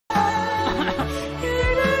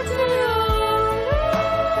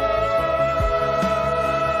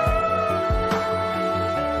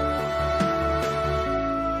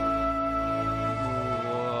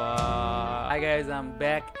I'm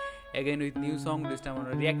back again with new song. This time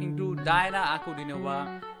I'm reacting to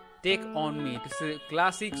Ankudinova, Take On Me. It's a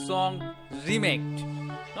classic song remake.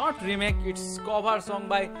 Not remake, it's cover song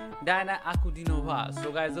by Ankudinova.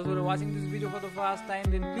 So guys, those who are watching this video for the first time,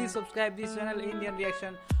 then please subscribe this channel, Indian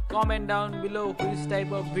Reaction. Comment down below which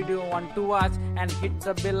type of video you want to watch and hit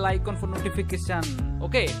the bell icon for notification.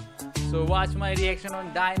 Okay, so watch my reaction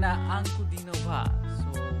on Ankudinova. So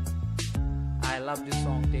I love this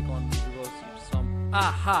song Take On Me because it's from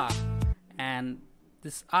Aha, and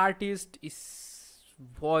this artist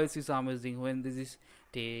voice is amazing when this is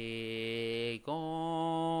Take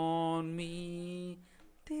On Me,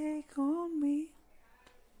 Take On Me.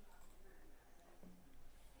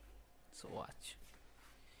 So watch.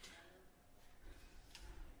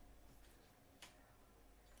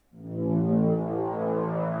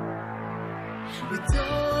 We're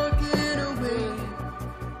talking away.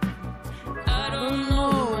 I don't know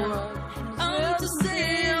what I'm to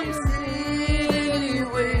say. I'm saying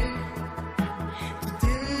anyway.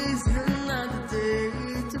 Today's another day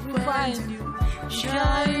to find you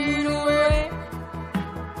shining away.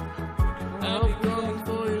 I'm going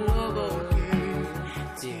for your love again.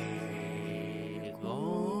 Take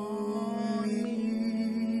on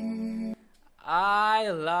me. I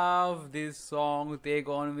love this song Take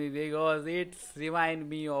On Me because it reminds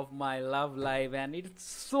me of my love life, and it's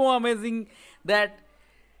so amazing that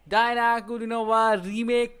Ankudinova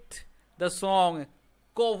remaked the song,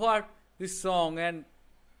 covered this song, and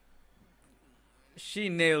she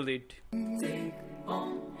nailed it. Take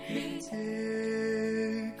on me,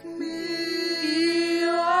 take me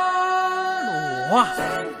on. Wow.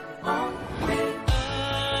 Take on me.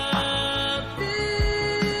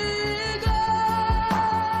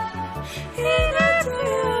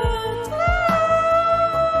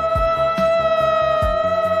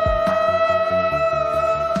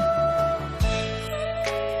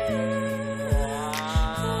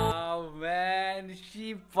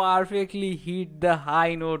 She perfectly hit the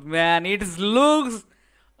high note, man. It looks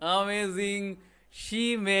amazing.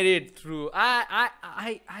 She made it through. I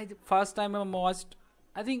first time I watched,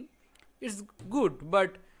 I think it's good,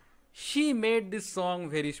 but she made this song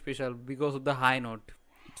very special because of the high note.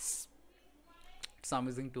 It's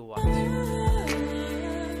amazing to watch.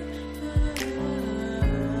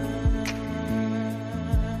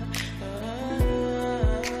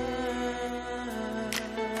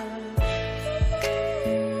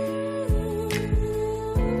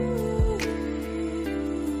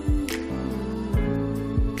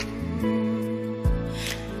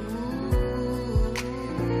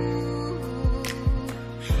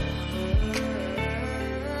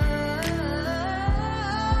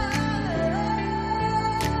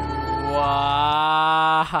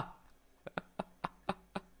 Wow.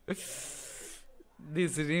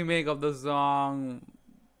 This remake of the song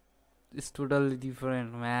is totally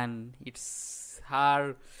different, man. It's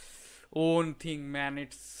her own thing, man.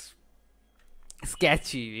 It's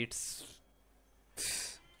sketchy. It's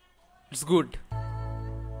good.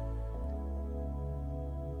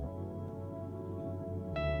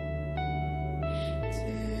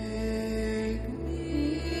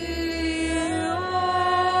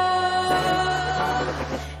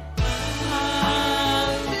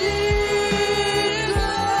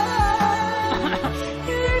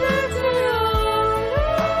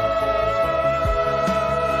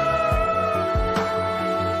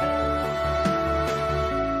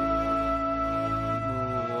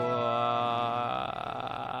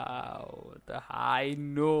 The high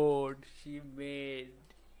note she made,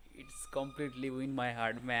 it's completely win my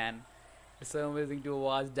heart, man. It's so amazing to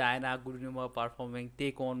watch Ankudinova performing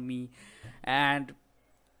Take On Me, and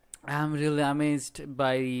I'm really amazed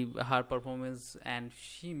by her performance, and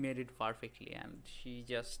she made it perfectly, and she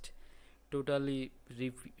just totally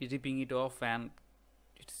ripping it off, and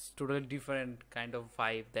it's totally different kind of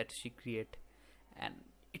vibe that she create, and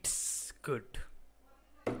it's good.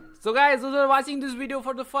 So guys, those who are watching this video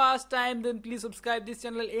for the first time, then please subscribe this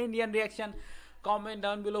channel, Indian Reaction. Comment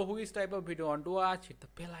down below which type of video you want to watch. Hit the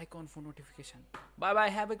bell icon for notification. Bye bye,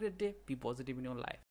 have a great day. Be positive in your life.